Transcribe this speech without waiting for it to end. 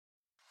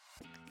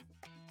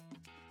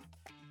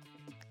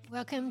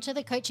Welcome to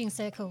the Coaching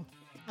Circle,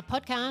 a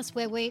podcast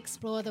where we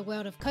explore the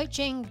world of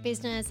coaching,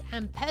 business,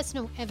 and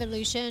personal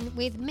evolution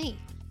with me,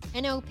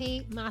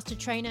 NLP Master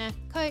Trainer,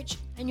 Coach,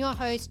 and your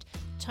host,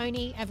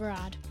 Toni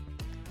Everard.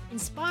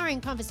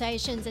 Inspiring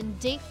conversations and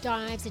deep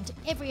dives into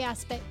every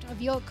aspect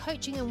of your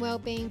coaching and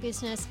wellbeing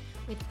business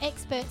with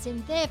experts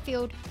in their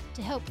field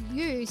to help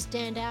you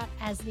stand out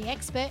as the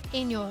expert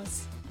in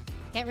yours.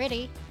 Get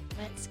ready,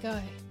 let's go.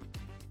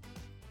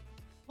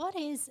 What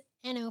is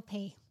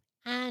NLP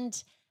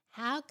and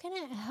how can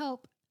it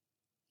help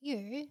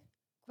you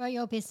grow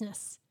your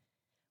business?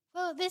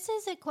 Well, this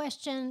is a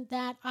question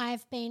that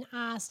I've been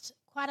asked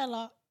quite a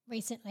lot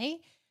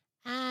recently.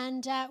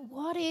 And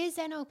what is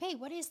NLP?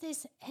 What is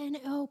this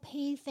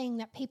NLP thing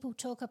that people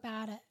talk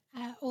about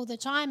all the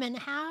time? And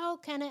how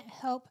can it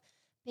help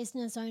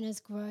business owners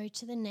grow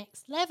to the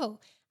next level?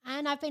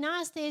 And I've been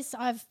asked this,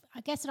 I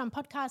guess it on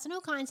podcasts and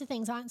all kinds of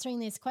things answering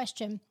this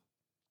question.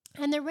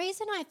 And the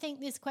reason I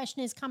think this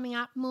question is coming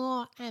up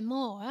more and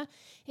more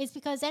is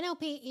because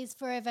NLP is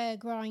forever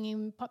growing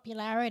in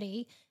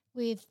popularity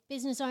with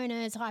business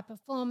owners, high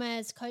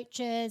performers,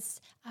 coaches,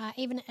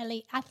 even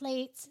elite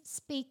athletes,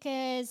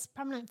 speakers,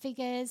 prominent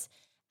figures,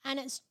 and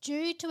it's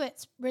due to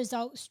its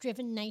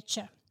results-driven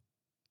nature.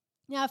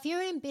 Now, if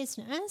you're in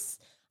business,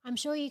 I'm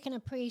sure you can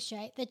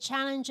appreciate the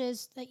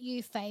challenges that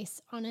you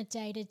face on a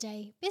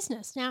day-to-day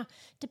business. Now,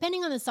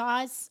 depending on the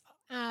size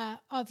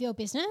of your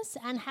business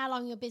and how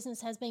long your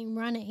business has been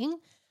running,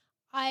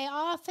 I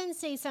often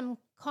see some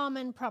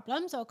common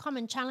problems or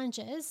common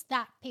challenges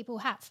that people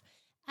have.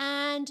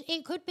 And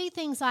it could be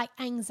things like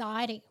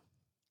anxiety.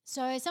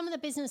 So some of the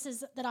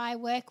businesses that I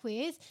work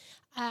with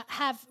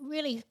have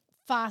really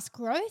fast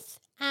growth.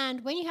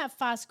 And when you have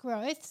fast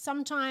growth,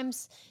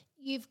 sometimes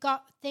you've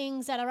got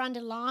things that are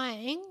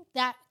underlying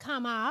that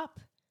come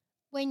up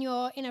when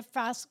you're in a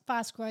fast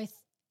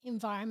growth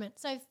environment.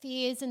 So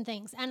fears and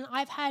things. And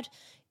I've had,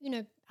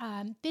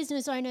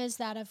 business owners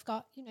that have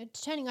got,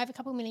 turning over a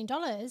couple $1 million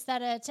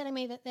that are telling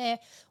me that they're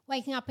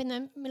waking up in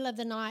the middle of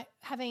the night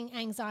having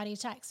anxiety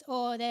attacks,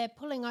 or they're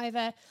pulling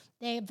over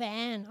their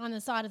van on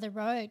the side of the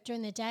road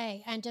during the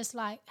day and just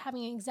like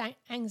having an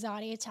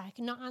anxiety attack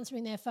and not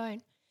answering their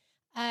phone.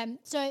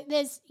 So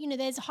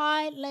there's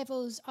high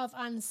levels of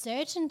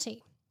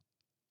uncertainty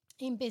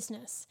in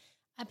business.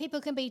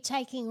 People can be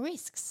taking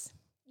risks.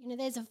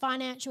 There's a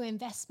financial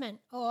investment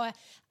or,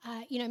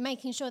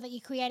 making sure that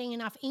you're creating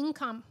enough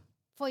income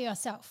for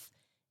yourself,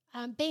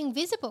 being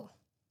visible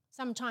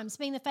sometimes,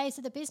 being the face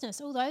of the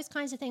business. All those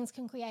kinds of things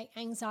can create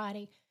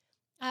anxiety.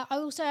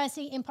 I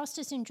see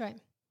imposter syndrome,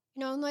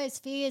 all those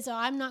fears of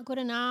I'm not good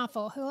enough,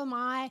 or who am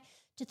I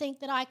to think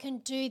that I can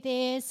do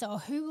this, or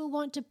who will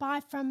want to buy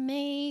from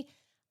me.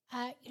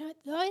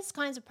 Those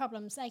kinds of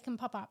problems, they can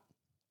pop up.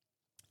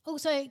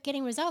 Also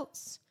getting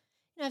results.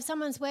 If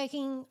someone's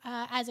working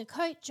as a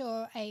coach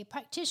or a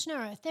practitioner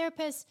or a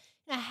therapist,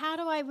 how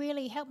do I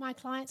really help my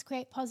clients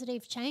create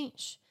positive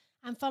change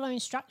and follow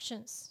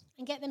instructions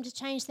and get them to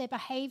change their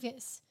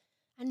behaviours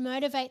and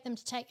motivate them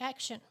to take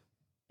action?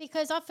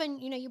 Because often,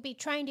 you'll be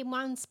trained in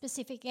one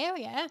specific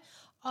area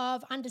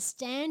of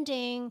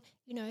understanding,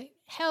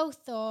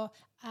 health or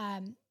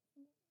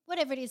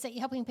whatever it is that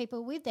you're helping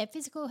people with, their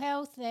physical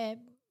health, their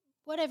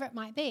whatever it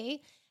might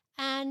be.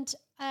 And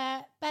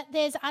but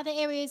there's other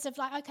areas of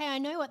like, okay, I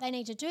know what they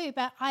need to do,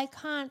 but I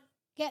can't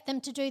get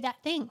them to do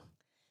that thing.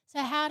 So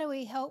how do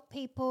we help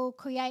people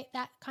create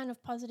that kind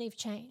of positive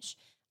change?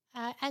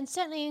 And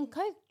certainly in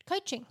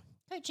coaching,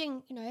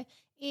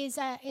 is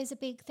a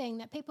big thing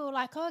that people are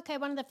like, oh, okay,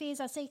 one of the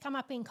fears I see come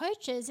up in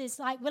coaches is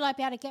like, will I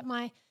be able to get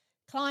my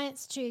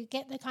clients to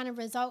get the kind of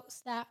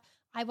results that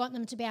I want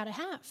them to be able to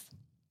have?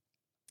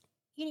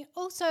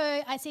 Also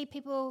I see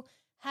people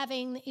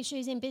having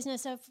issues in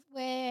business of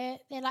where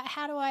they're like,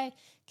 how do I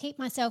keep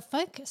myself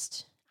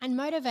focused and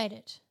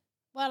motivated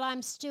while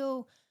I'm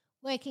still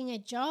working a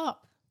job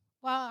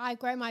while I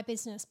grow my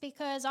business?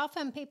 Because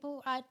often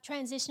people are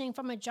transitioning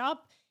from a job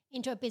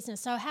into a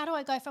business. So how do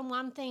I go from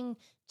one thing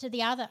to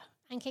the other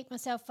and keep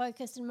myself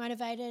focused and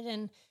motivated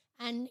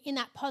and in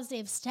that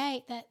positive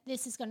state that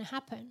this is going to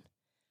happen?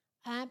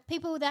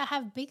 People that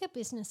have bigger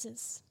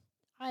businesses,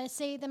 I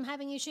see them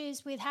having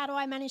issues with how do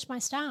I manage my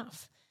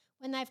staff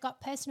when they've got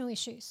personal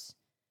issues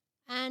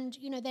and,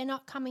 they're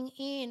not coming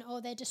in,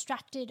 or they're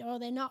distracted, or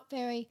they're not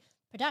very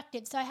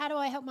productive. So how do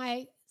I help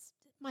my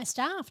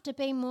staff to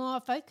be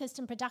more focused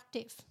and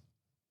productive?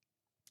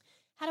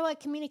 How do I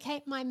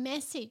communicate my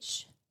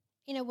message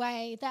in a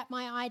way that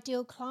my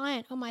ideal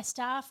client or my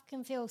staff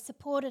can feel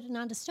supported and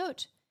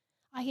understood?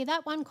 I hear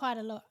that one quite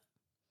a lot.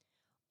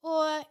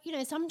 Or,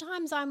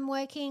 sometimes I'm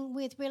working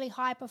with really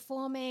high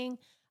performing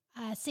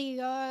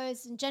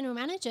CEOs and general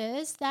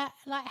managers that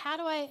like,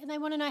 they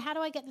want to know, how do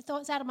I get the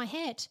thoughts out of my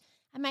head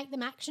and make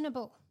them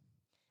actionable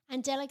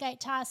and delegate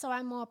tasks so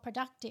I'm more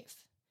productive?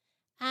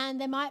 And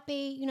there might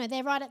be,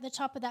 they're right at the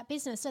top of that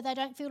business, so they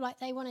don't feel like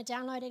they want to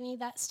download any of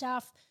that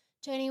stuff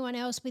to anyone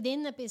else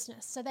within the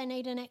business. So they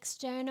need an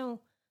external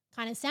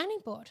kind of sounding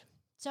board.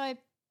 So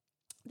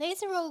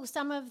these are all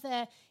some of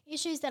the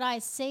issues that I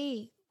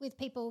see with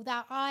people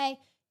that I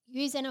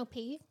use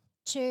NLP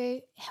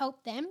to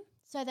help them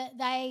so that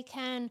they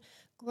can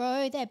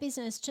grow their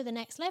business to the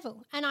next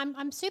level. And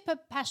I'm super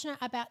passionate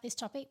about this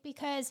topic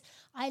because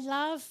I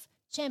love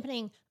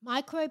championing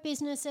micro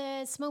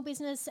businesses, small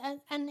business,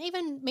 and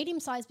even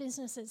medium-sized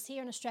businesses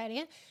here in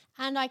Australia.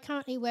 And I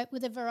currently work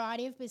with a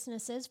variety of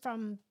businesses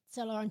from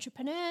solo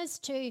entrepreneurs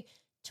to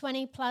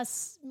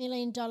 $20+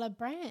 million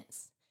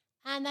brands.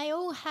 And they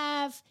all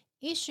have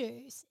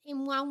issues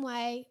in one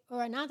way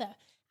or another.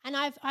 And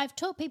I've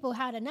taught people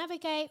how to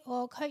navigate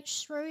or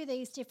coach through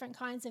these different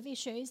kinds of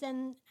issues.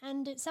 And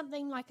it's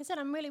something, like I said,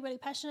 I'm really, really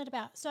passionate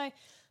about. So I'm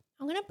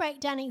going to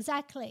break down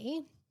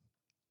exactly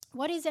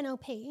what is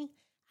NLP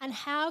and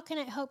how can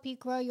it help you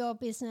grow your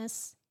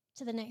business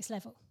to the next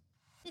level.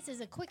 This is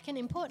a quick and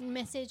important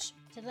message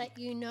to let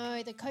you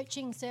know the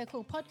Coaching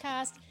Circle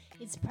podcast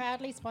is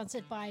proudly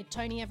sponsored by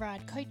Toni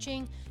Everard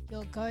Coaching,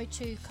 your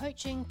go-to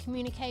coaching,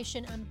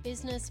 communication and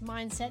business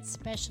mindset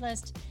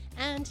specialist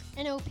and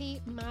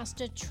NLP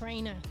master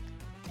trainer.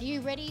 Are you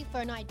ready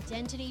for an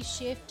identity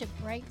shift to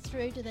break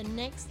through to the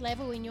next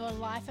level in your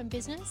life and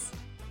business?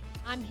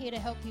 I'm here to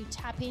help you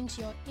tap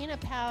into your inner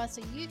power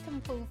so you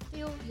can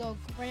fulfill your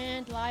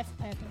grand life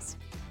purpose.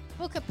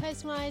 Book a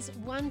personalized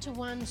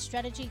one-to-one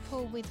strategy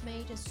call with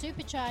me to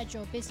supercharge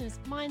your business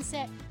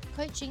mindset,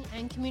 coaching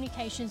and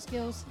communication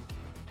skills.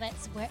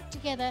 Let's work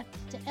together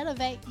to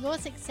elevate your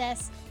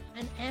success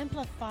and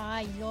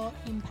amplify your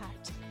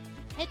impact.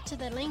 Head to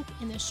the link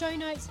in the show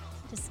notes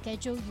to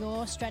schedule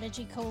your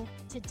strategy call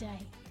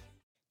today.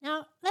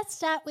 Now, let's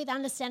start with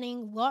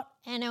understanding what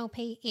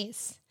NLP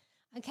is.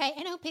 Okay,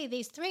 NLP,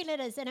 these 3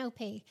 letters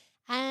NLP.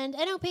 And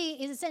NLP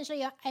is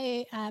essentially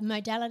a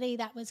modality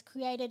that was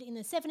created in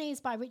the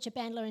 70s by Richard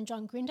Bandler and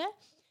John Grinder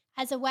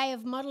as a way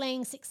of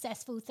modeling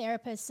successful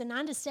therapists and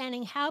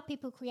understanding how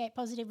people create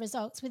positive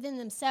results within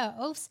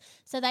themselves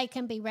so they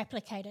can be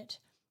replicated.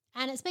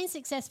 And it's been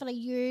successfully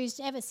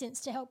used ever since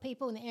to help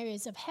people in the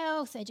areas of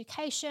health,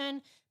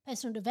 education,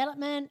 personal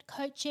development,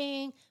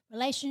 coaching,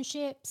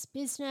 relationships,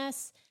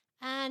 business.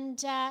 And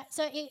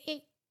so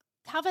it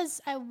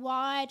covers a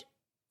wide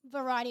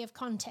variety of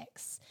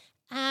contexts.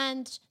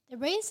 And the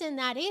reason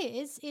that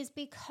is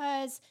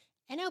because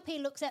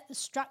NLP looks at the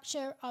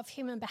structure of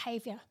human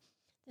behavior,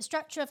 the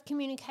structure of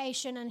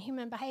communication and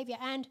human behavior.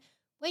 And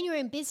when you're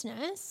in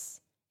business,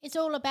 it's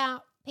all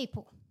about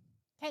people.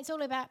 Okay, it's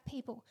all about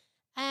people.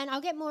 And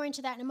I'll get more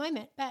into that in a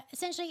moment. But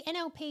essentially,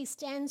 NLP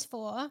stands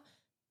for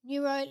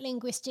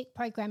neuro-linguistic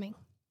programming.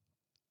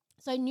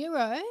 So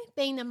neuro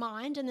being the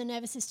mind and the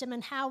nervous system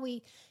and how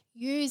we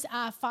use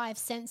our 5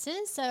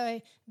 senses,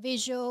 so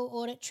visual,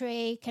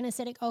 auditory,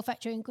 kinesthetic,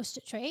 olfactory and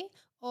gustatory,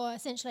 or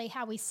essentially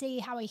how we see,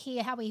 how we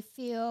hear, how we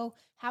feel,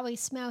 how we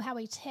smell, how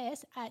we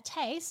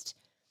taste,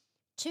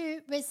 to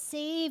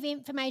receive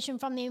information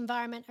from the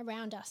environment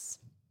around us.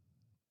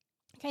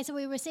 Okay, so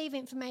we receive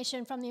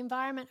information from the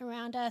environment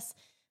around us,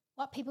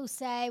 what people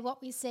say,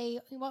 what we see,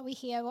 what we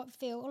hear, what we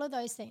feel, all of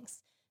those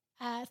things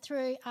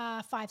through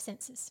our 5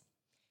 senses.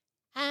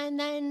 And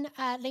then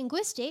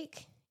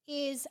linguistic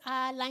is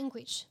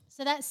language.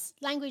 So that's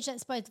language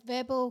that's both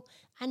verbal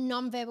and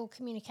non-verbal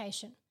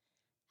communication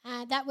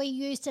that we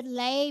use to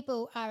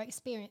label our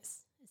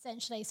experience,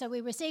 essentially. So we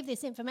receive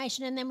this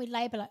information and then we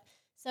label it.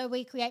 So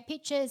we create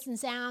pictures and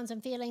sounds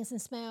and feelings and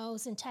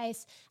smells and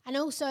tastes, and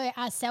also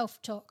our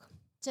self-talk,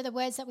 so the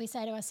words that we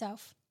say to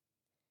ourselves.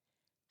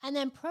 And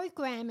then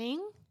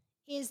programming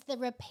is the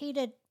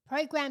repeated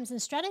programs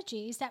and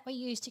strategies that we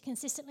use to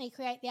consistently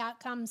create the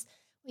outcomes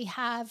we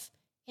have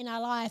in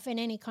our life in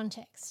any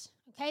context.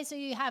 Okay, so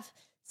you have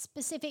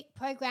specific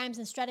programs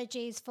and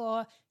strategies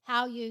for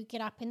how you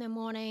get up in the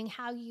morning,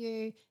 how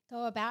you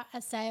go about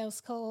a sales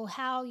call,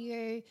 how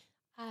you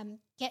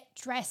get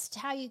dressed,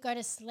 how you go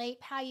to sleep,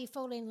 how you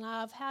fall in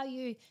love, how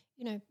you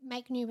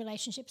make new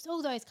relationships,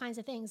 all those kinds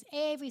of things.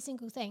 Every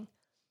single thing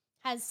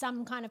has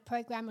some kind of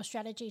program or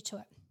strategy to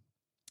it.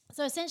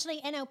 So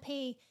essentially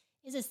NLP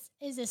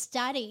is a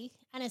study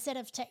and a set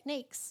of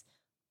techniques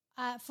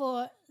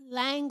for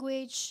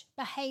language,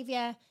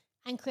 behavior,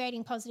 and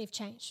creating positive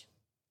change.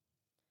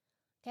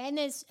 Okay, and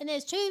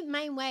there's 2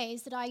 main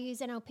ways that I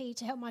use NLP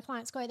to help my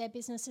clients grow their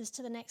businesses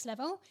to the next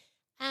level.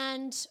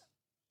 And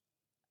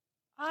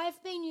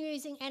I've been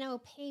using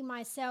NLP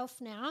myself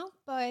now,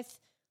 both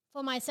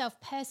for myself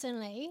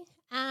personally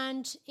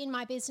and in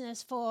my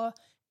business for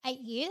 8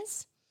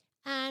 years.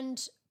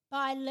 And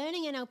by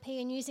learning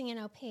NLP and using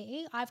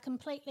NLP, I've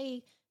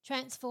completely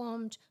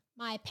transformed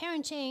my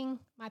parenting,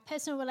 my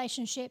personal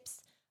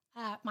relationships,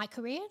 my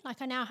career. Like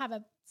I now have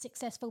a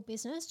successful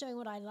business doing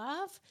what I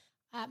love.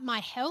 My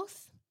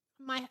health,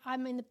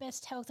 I'm in the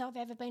best health I've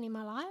ever been in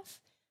my life.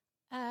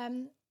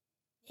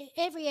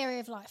 Every area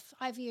of life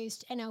I've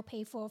used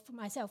NLP for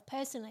myself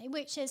personally,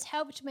 which has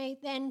helped me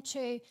then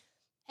to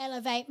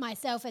elevate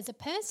myself as a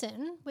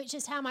person, which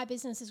is how my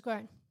business has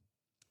grown.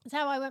 It's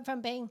how I went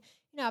from being,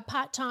 a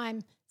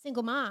part-time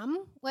single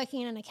mom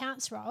working in an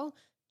accounts role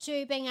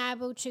to being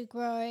able to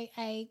grow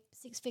a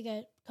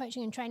 6-figure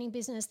coaching and training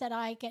business that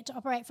I get to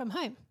operate from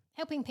home,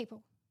 helping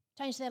people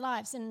change their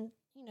lives and,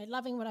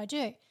 loving what I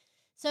do.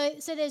 So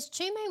there's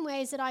two main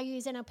ways that I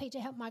use NLP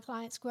to help my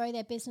clients grow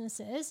their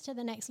businesses to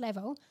the next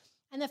level.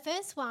 And the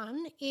first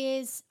one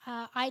is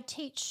I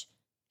teach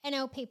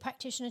NLP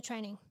practitioner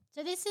training.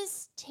 So this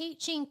is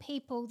teaching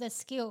people the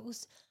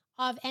skills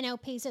of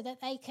NLP so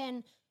that they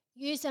can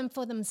use them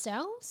for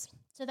themselves,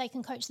 so they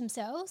can coach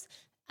themselves,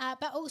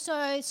 but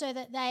also so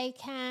that they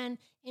can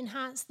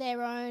enhance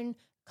their own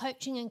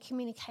coaching and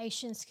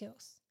communication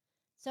skills.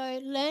 So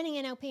learning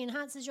NLP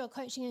enhances your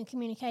coaching and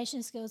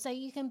communication skills so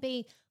you can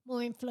be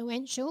more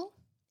influential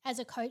as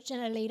a coach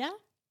and a leader.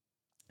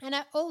 And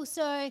it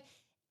also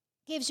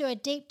gives you a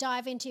deep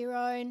dive into your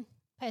own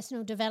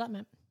personal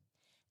development.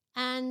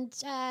 And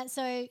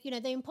so,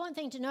 the important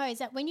thing to know is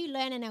that when you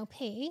learn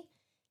NLP,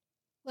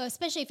 well,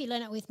 especially if you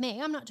learn it with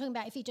me, I'm not talking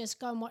about if you just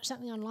go and watch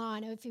something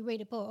online or if you read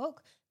a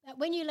book, but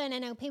when you learn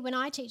NLP, when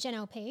I teach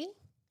NLP,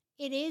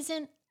 it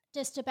isn't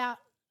just about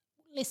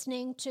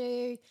listening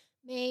to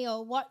me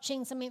or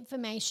watching some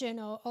information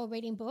or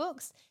reading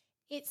books.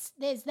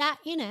 There's that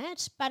in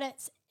it, but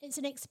it's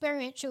an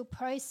experiential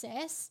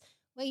process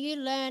where you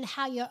learn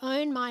how your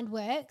own mind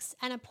works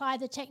and apply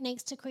the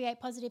techniques to create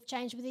positive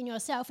change within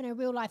yourself in a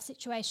real life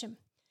situation.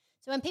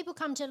 So when people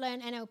come to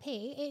learn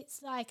NLP,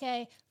 it's like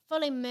a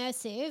full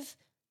immersive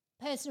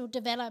personal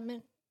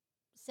development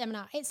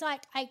seminar. It's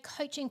like a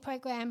coaching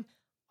program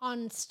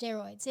on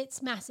steroids.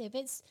 It's massive.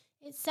 It's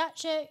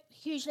such a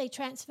hugely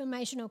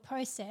transformational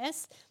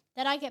process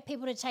that I get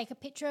people to take a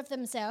picture of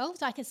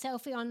themselves, like a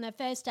selfie on the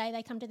first day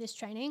they come to this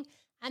training,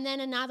 and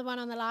then another one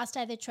on the last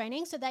day of the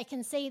training so they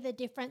can see the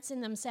difference in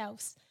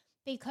themselves.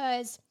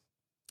 Because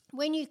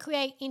when you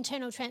create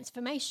internal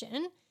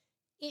transformation,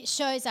 it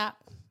shows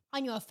up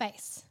on your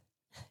face.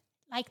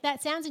 Like,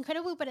 that sounds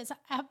incredible, but it's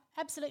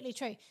absolutely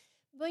true.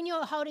 When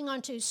you're holding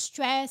on to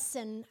stress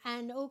and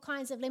all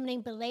kinds of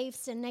limiting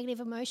beliefs and negative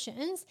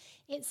emotions,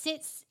 it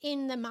sits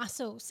in the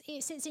muscles.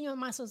 It sits in your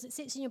muscles. It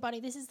sits in your body.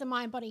 This is the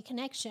mind-body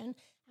connection.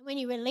 And when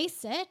you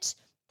release it,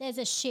 there's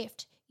a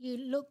shift. You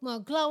look more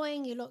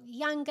glowing. You look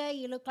younger.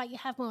 You look like you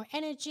have more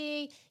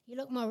energy. You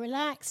look more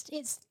relaxed.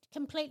 It's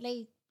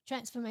completely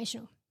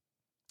transformational.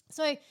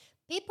 So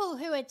people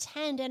who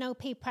attend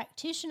NLP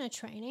practitioner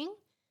training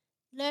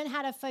learn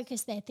how to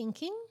focus their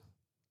thinking.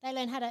 They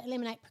learn how to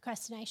eliminate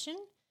procrastination.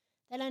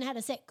 They learn how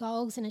to set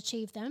goals and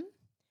achieve them.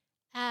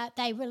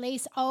 They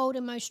release old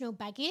emotional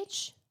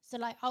baggage, so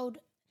like old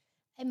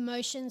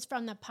emotions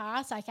from the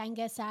past, like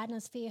anger,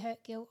 sadness, fear,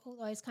 hurt, guilt, all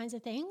those kinds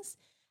of things.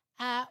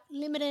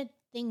 Limited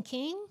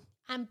thinking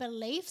and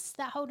beliefs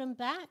that hold them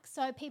back.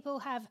 So people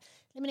have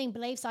limiting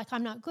beliefs like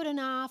I'm not good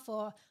enough,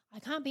 or I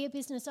can't be a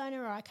business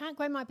owner, or I can't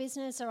grow my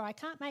business, or I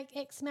can't make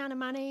X amount of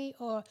money,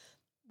 or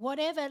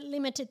whatever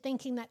limited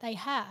thinking that they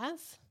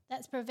have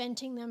that's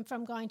preventing them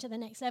from going to the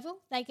next level.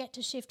 They get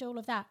to shift all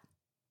of that.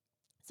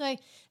 So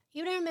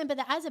you want to remember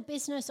that as a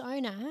business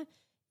owner,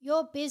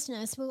 your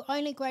business will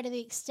only grow to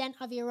the extent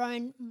of your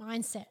own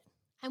mindset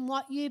and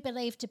what you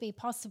believe to be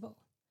possible.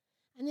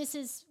 And this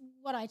is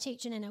what I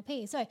teach in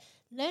NLP. So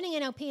learning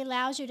NLP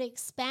allows you to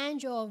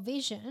expand your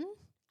vision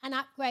and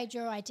upgrade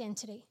your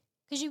identity,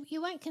 because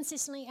you won't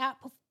consistently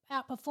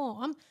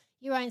outperform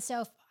your own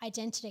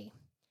self-identity.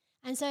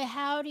 And so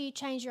how do you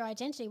change your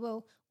identity?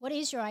 Well, what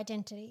is your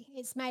identity?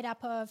 It's made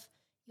up of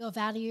your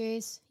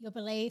values, your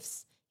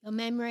beliefs, your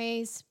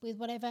memories with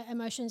whatever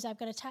emotions they've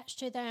got attached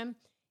to them,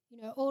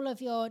 all of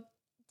your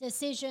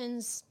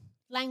decisions,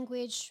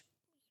 language,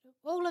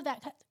 all of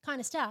that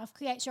kind of stuff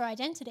creates your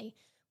identity.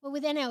 Well,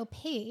 with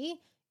NLP,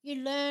 you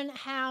learn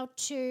how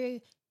to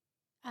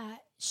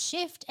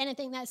shift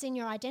anything that's in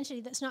your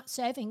identity that's not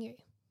serving you.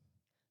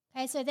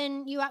 Okay, so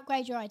then you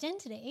upgrade your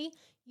identity,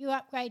 you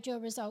upgrade your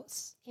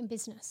results in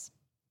business.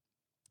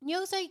 And you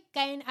also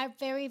gain a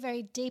very,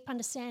 very deep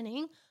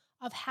understanding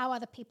of how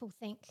other people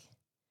think.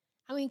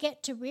 And we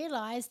get to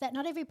realize that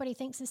not everybody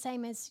thinks the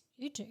same as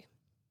you do.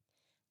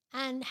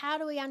 And how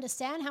do we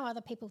understand how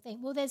other people think?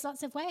 Well, there's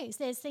lots of ways.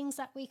 There's things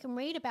that we can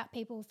read about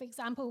people. For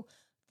example,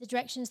 the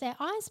directions their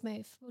eyes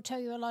move will tell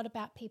you a lot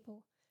about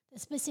people. The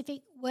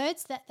specific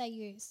words that they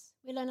use.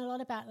 We learn a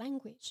lot about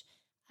language.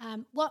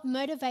 What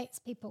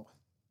motivates people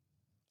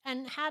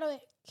and how to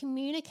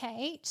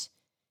communicate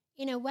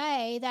in a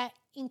way that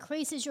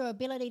increases your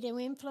ability to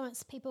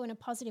influence people in a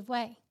positive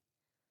way.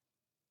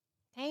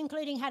 Okay,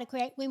 including how to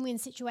create win-win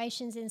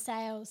situations in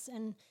sales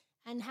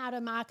and how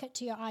to market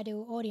to your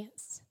ideal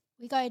audience.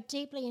 We go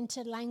deeply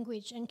into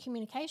language and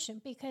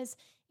communication because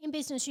in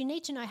business you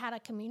need to know how to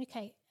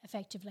communicate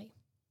effectively.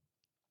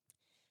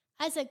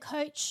 As a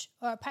coach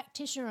or a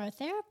practitioner or a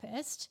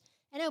therapist,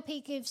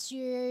 NLP gives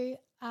you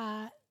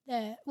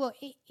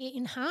it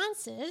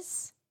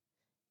enhances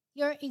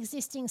your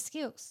existing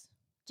skills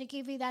to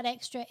give you that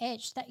extra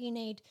edge that you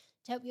need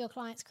to help your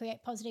clients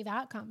create positive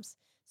outcomes.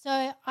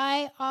 So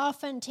I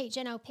often teach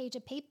NLP to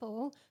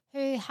people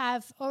who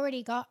have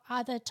already got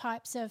other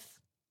types of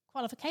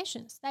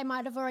qualifications. They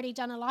might have already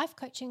done a life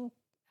coaching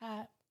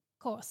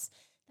course.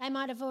 They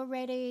might have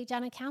already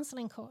done a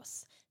counselling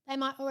course. They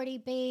might already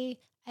be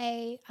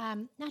a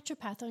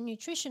naturopath or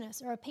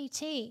nutritionist or a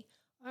PT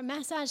or a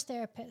massage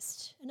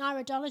therapist, an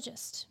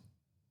iridologist.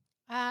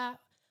 I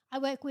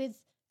work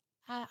with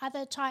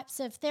other types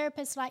of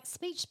therapists like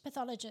speech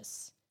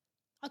pathologists,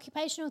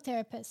 occupational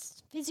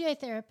therapists,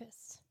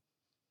 physiotherapists,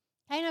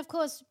 and of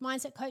course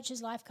mindset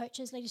coaches, life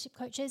coaches, leadership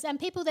coaches, and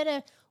people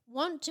that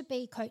want to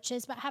be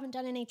coaches but haven't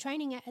done any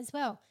training yet as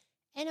well.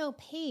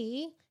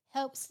 NLP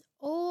helps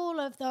all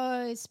of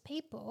those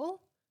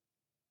people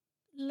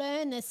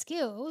learn the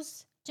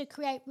skills to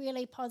create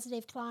really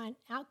positive client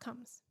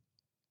outcomes.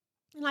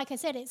 And like I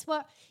said, it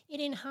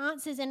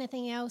enhances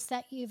anything else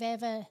that you've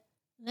ever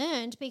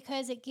learned,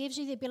 because it gives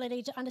you the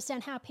ability to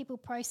understand how people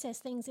process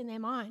things in their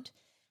mind.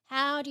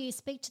 How do you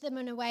speak to them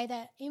in a way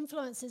that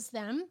influences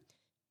them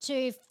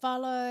to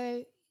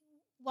follow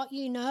what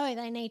you know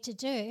they need to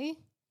do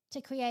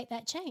to create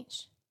that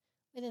change,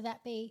 whether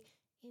that be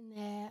in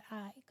their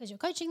because you're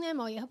coaching them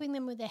or you're helping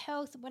them with their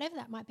health, whatever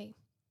that might be.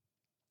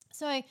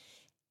 So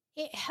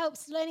it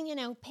helps. Learning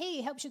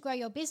NLP helps you grow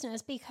your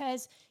business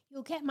because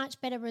you'll get much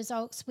better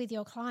results with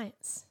your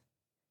clients.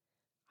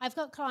 I've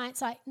got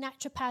clients like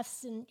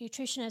naturopaths and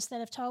nutritionists that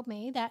have told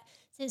me that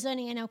since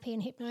learning NLP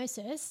and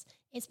hypnosis,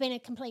 it's been a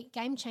complete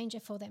game changer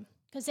for them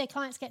because their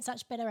clients get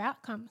such better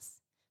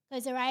outcomes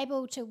because they're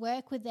able to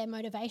work with their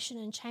motivation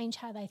and change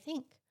how they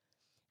think.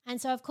 And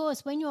so, of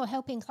course, when you're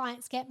helping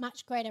clients get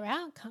much greater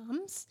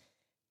outcomes,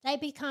 they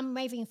become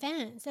raving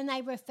fans and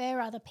they refer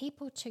other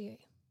people to you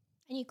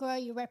and you grow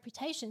your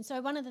reputation.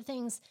 So one of the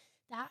things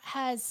that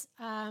has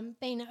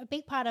been a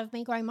big part of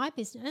me growing my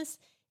business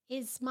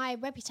is my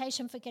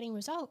reputation for getting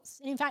results.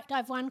 And in fact,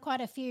 I've won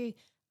quite a few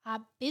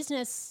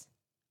business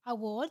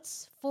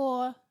awards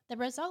for the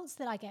results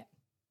that I get.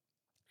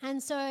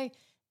 And so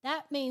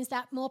that means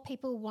that more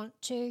people want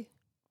to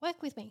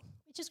work with me,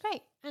 which is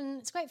great. And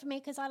it's great for me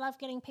because I love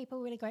getting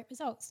people really great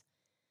results.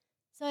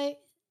 So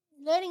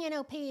learning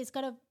NLP has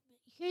got a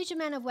huge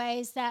amount of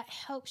ways that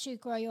helps you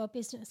grow your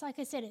business. Like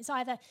I said, it's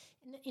either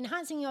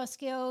enhancing your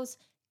skills,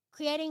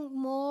 creating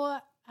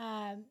more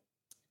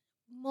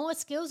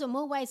skills or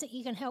more ways that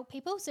you can help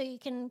people, so you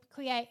can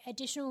create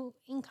additional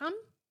income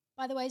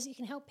by the ways that you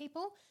can help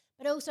people,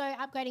 but also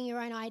upgrading your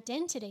own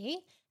identity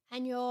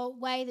and your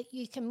way that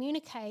you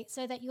communicate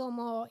so that you're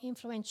more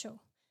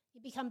influential. You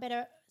become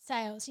better at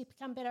sales, you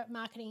become better at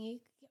marketing,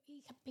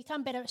 you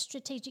become better at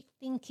strategic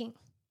thinking.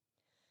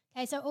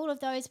 Okay, so all of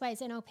those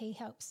ways NLP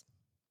helps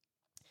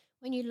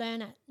when you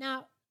learn it.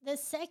 Now, the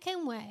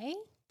second way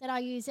that I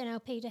use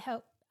NLP to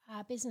help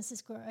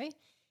businesses grow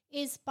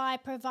is by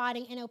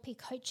providing NLP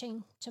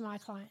coaching to my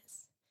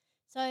clients.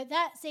 So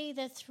that's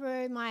either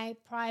through my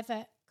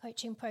private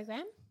coaching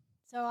program.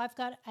 So I've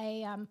got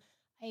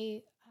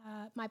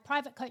my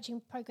private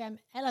coaching program,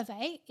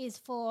 Elevate, is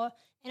for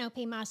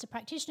NLP master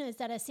practitioners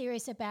that are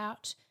serious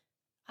about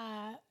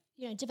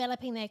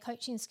developing their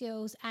coaching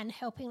skills and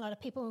helping a lot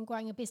of people and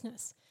growing a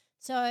business.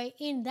 So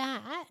in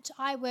that,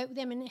 I work with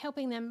them in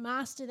helping them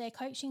master their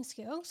coaching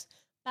skills,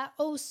 but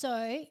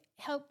also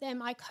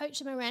I coach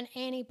them around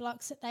any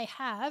blocks that they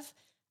have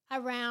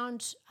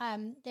around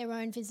their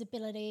own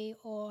visibility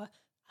or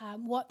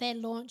what they're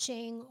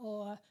launching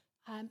or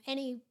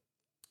any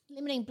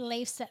limiting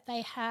beliefs that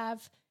they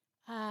have.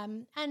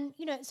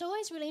 It's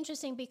always really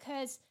interesting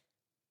because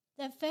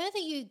the further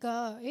you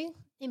go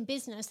in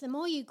business, the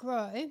more you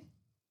grow,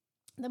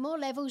 the more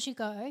levels you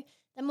go,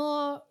 the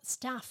more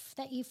stuff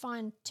that you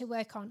find to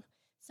work on.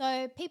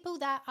 So people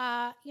that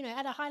are,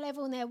 at a high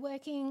level and they're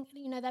working,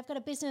 they've got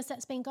a business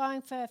that's been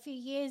going for a few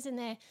years and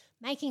they're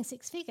making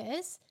six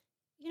figures,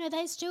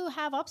 they still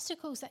have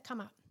obstacles that come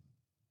up.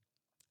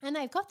 And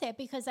they've got there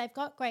because they've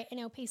got great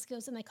NLP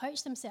skills and they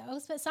coach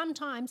themselves, but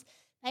sometimes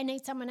they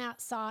need someone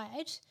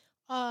outside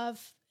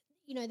of,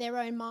 their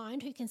own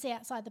mind who can see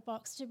outside the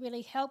box to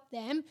really help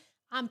them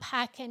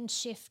unpack and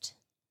shift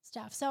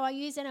stuff. So I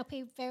use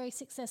NLP very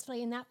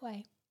successfully in that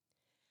way.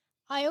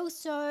 I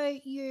also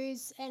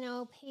use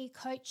NLP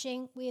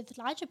coaching with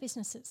larger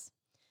businesses.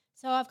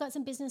 So I've got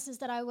some businesses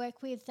that I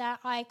work with that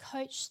I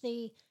coach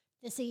the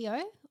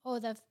CEO or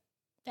the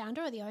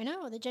founder or the owner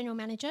or the general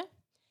manager,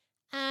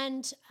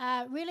 and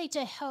really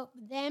to help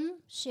them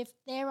shift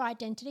their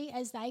identity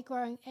as they're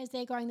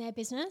growing their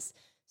business.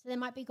 So they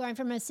might be growing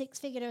from a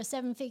 6-figure to a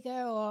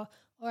 7-figure or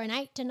an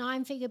 8 to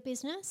 9-figure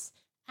business,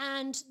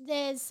 and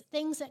there's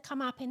things that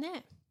come up in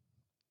there.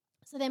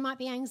 So there might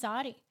be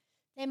anxiety.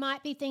 There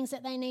might be things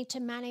that they need to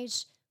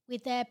manage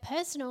with their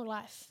personal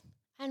life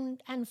and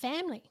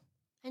family,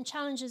 and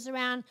challenges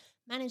around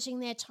managing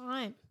their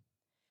time.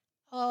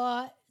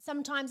 Or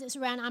sometimes it's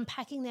around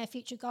unpacking their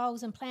future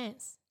goals and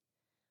plans,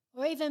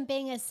 or even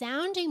being a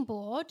sounding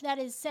board that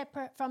is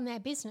separate from their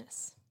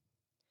business.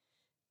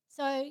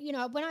 So,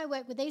 when I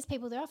work with these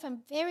people, they're often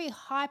very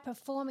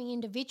high-performing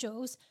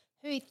individuals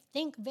who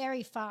think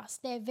very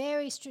fast. They're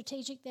very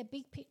strategic. They're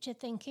big picture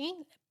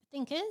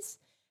thinkers.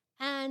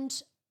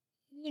 And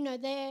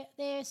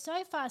they're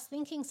so fast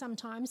thinking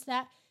sometimes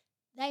that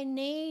they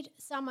need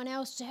someone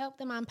else to help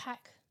them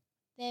unpack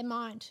their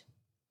mind.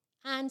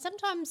 And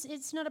sometimes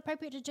it's not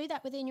appropriate to do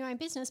that within your own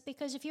business,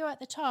 because if you're at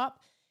the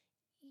top,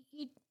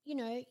 you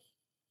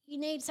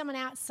need someone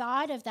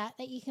outside of that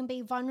you can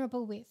be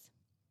vulnerable with.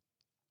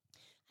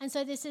 And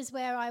so this is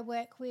where I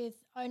work with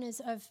owners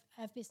of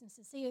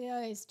businesses,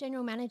 CEOs,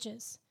 general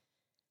managers.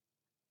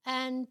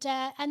 And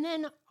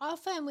then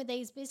often with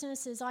these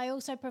businesses, I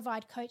also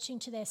provide coaching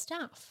to their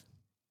staff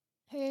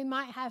who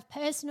might have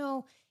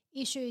personal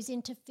issues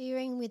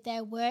interfering with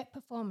their work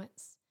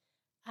performance.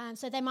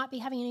 So they might be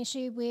having an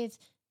issue with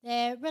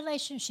their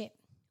relationship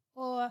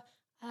or,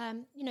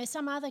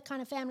 some other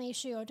kind of family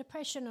issue or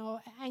depression or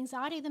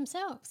anxiety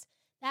themselves.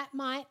 That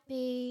might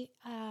be,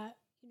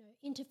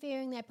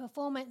 interfering their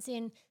performance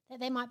in that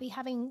they might be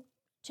having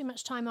too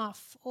much time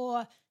off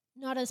or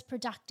not as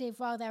productive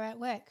while they're at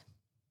work.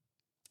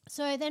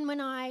 So then when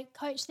I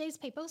coach these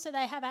people, so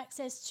they have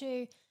access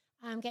to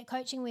get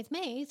coaching with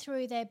me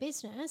through their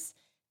business,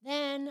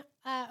 then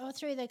or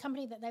through the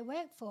company that they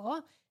work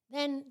for,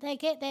 then they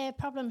get their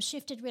problems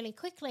shifted really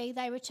quickly.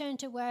 They return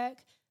to work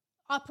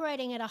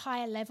operating at a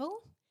higher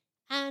level,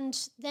 and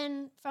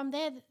then from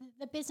there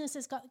the business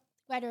has got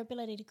greater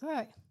ability to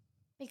grow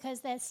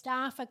because their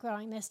staff are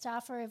growing, their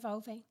staff are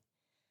evolving.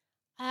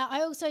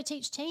 I also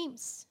teach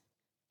teams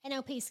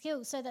NLP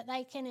skills so that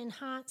they can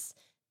enhance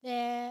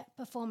their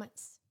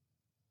performance.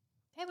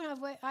 Okay, when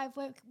I've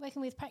worked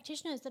working with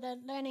practitioners that are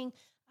learning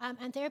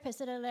and therapists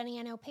that are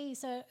learning NLP,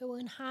 so it will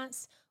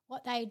enhance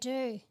what they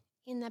do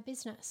in their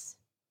business.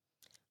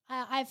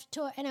 I've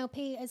taught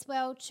NLP as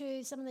well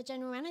to some of the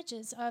general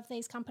managers of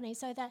these companies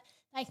so that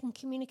they can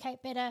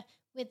communicate better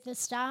with the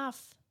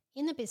staff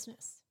in the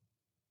business.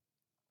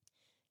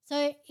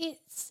 So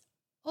it's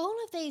all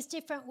of these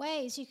different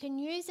ways you can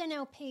use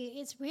NLP.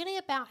 It's really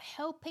about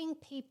helping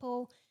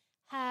people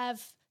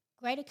have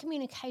greater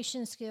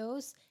communication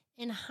skills,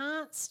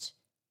 enhanced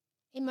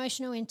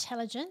emotional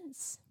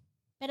intelligence,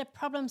 better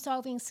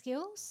problem-solving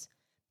skills,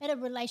 better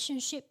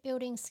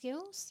relationship-building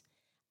skills,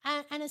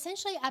 and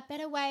essentially a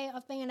better way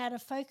of being able to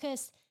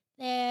focus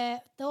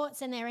their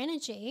thoughts and their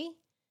energy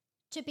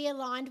to be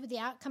aligned with the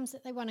outcomes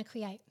that they want to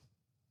create.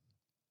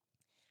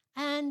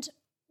 And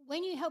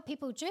when you help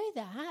people do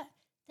that,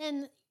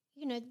 then,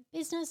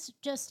 business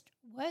just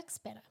works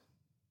better.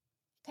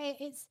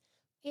 Okay,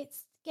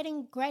 it's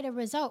getting greater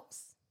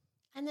results,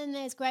 and then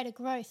there's greater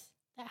growth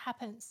that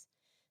happens.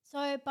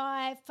 So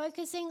by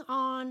focusing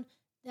on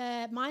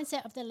the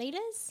mindset of the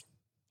leaders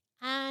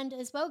and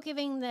as well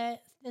giving the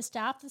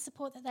staff the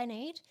support that they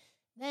need,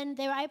 then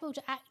they're able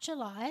to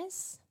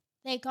actualize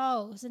their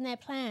goals and their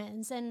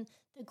plans and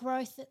the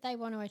growth that they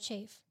want to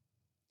achieve.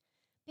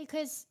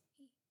 Because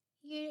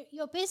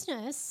your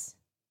business,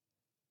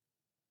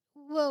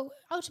 well,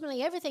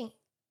 ultimately everything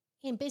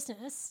in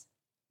business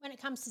when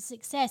it comes to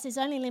success is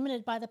only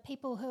limited by the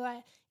people who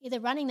are either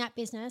running that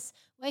business,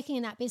 working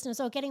in that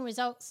business, or getting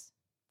results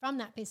from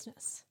that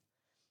business.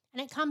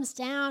 And it comes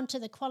down to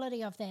the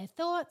quality of their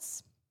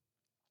thoughts,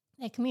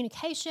 their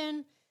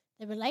communication,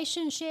 the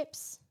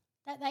relationships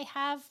that they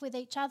have with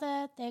each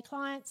other, their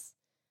clients,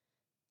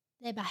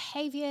 their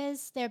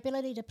behaviours, their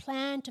ability to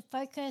plan, to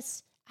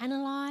focus,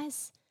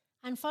 analyse,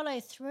 and follow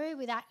through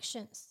with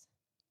actions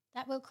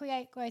that will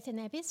create growth in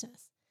their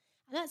business.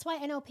 And that's why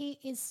NLP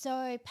is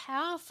so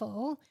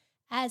powerful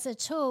as a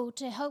tool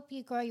to help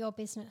you grow your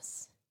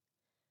business.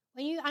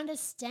 When you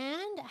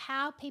understand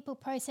how people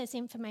process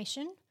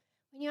information,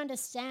 when you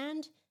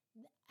understand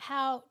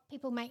how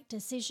people make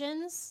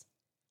decisions,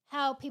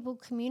 how people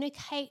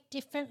communicate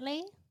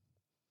differently,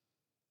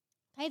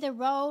 okay, the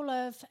role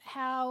of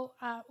how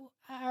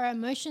our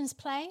emotions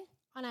play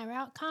on our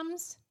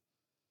outcomes,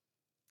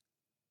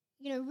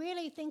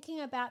 really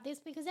thinking about this,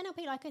 because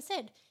NLP, like I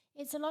said,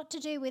 it's a lot to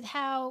do with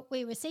how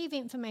we receive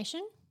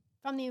information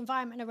from the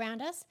environment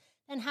around us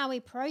and how we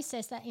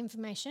process that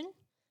information,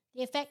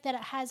 the effect that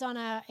it has on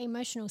our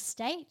emotional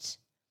state,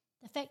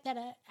 the effect that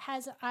it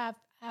has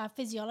our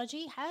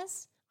physiology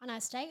has on our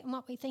state and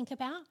what we think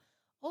about.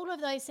 All of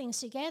those things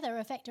together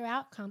affect our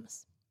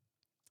outcomes.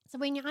 So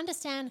when you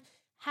understand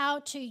how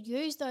to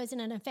use those in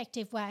an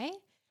effective way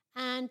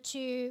and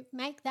to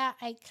make that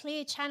a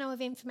clear channel of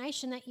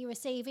information that you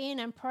receive in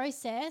and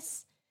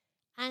process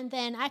and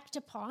then act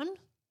upon,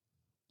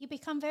 you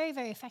become very,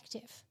 very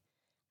effective.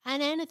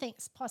 And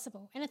anything's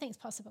possible. Anything's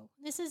possible.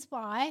 This is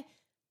why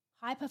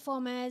high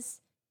performers,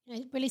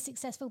 really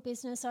successful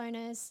business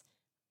owners,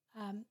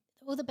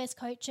 all the best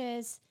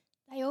coaches,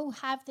 they all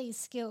have these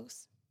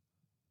skills.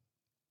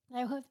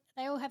 They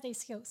all have these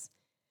skills.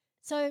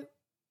 So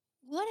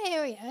what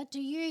area do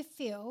you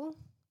feel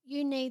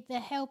you need the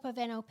help of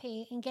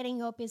NLP in getting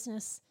your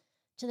business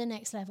to the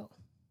next level?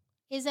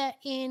 Is it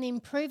in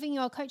improving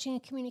your coaching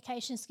and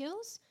communication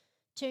skills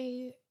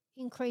to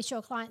increase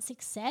your client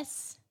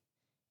success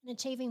and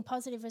achieving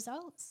positive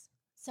results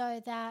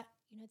so that,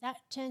 that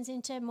turns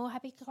into more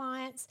happy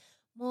clients,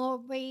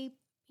 more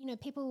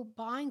people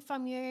buying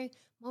from you,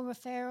 more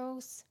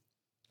referrals?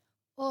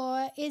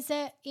 Or is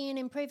it in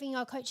improving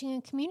your coaching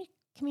and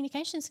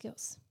communication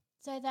skills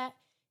so that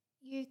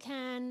you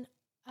can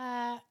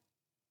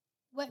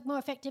work more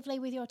effectively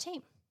with your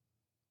team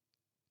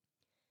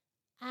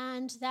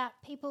and that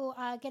people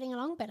are getting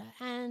along better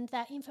and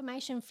that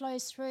information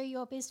flows through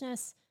your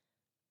business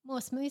more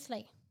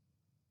smoothly?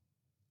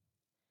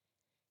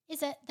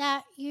 Is it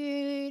that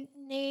you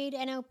need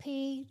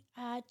NLP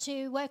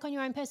to work on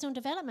your own personal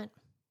development,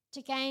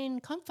 to gain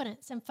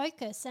confidence and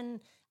focus and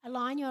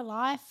align your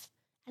life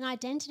and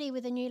identity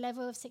with a new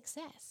level of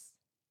success?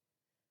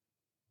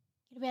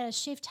 You'll be able to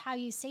shift how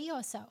you see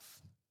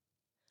yourself.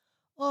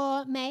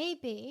 Or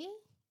maybe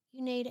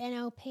you need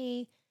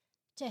NLP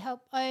to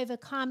help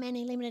overcome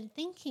any limited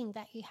thinking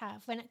that you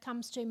have when it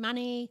comes to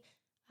money,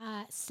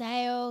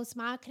 sales,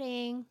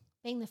 marketing,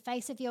 being the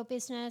face of your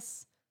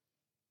business,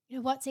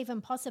 what's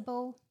even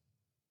possible.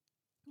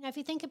 If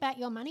you think about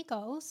your money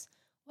goals,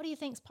 what do you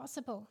think is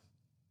possible?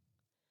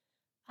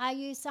 Are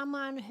you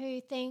someone who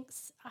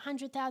thinks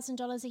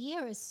 $100,000 a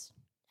year is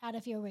out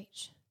of your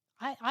reach?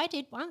 I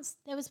did once.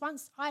 There was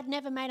once I'd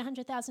never made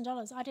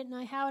 $100,000. I didn't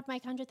know how I'd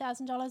make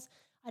 $100,000.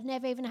 I'd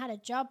never even had a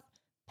job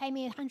pay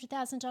me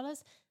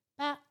 $100,000.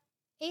 But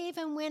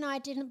even when I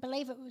didn't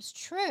believe it was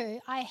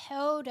true, I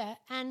held it,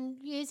 and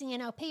using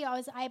NLP, I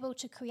was able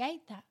to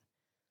create that.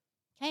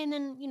 Okay, and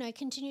then,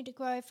 continue to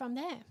grow from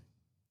there.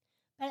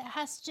 But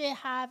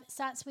it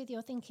starts with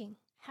your thinking,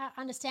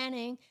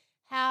 understanding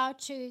how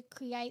to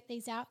create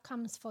these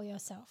outcomes for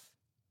yourself.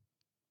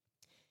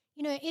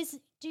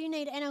 Do you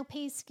need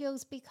NLP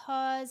skills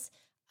because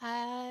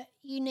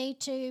you need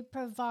to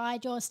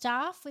provide your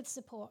staff with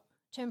support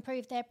to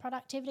improve their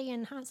productivity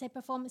and enhance their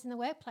performance in the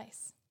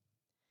workplace?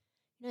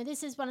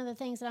 This is one of the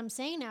things that I'm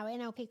seeing now,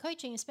 NLP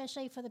coaching,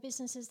 especially for the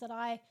businesses that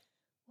I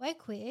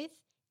work with,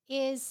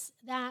 is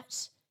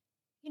that,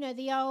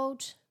 the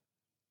old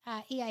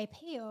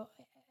EAP or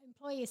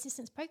employee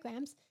assistance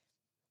programs,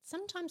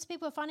 sometimes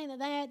people are finding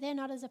that they're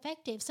not as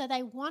effective. So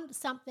they want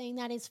something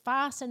that is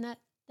fast and that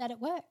it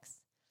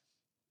works.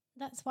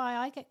 That's why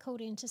I get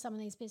called into some of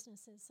these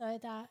businesses, so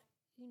that,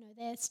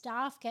 their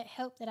staff get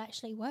help that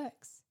actually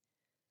works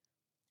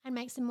and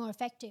makes them more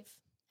effective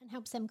and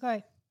helps them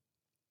grow.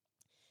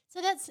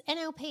 So that's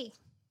NLP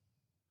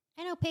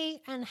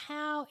and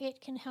how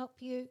it can help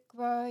you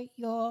grow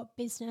your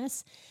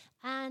business.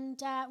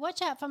 And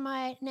watch out for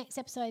my next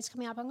episodes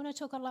coming up. I'm going to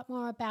talk a lot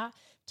more about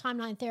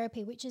timeline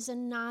therapy, which is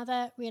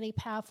another really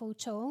powerful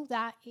tool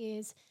that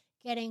is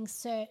getting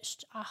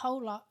searched a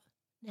whole lot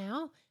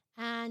now.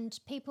 And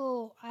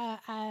people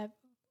are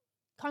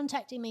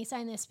contacting me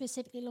saying they're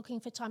specifically looking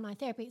for timeline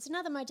therapy. It's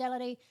another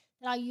modality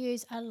that I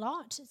use a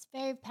lot. It's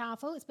very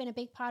powerful. It's been a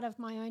big part of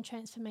my own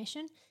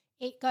transformation.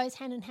 It goes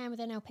hand in hand with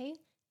NLP,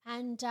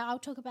 and I'll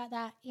talk about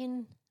that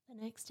in the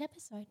next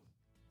episode.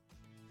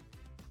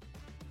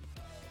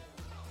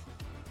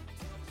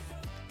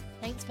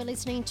 Thanks for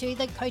listening to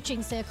The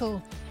Coaching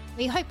Circle.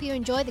 We hope you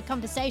enjoyed the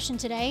conversation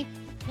today.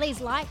 Please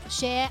like,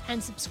 share,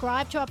 and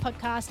subscribe to our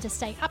podcast to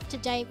stay up to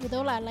date with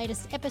all our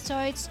latest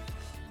episodes.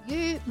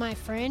 You, my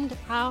friend,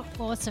 are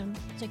awesome.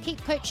 So keep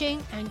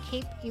coaching and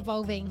keep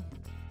evolving.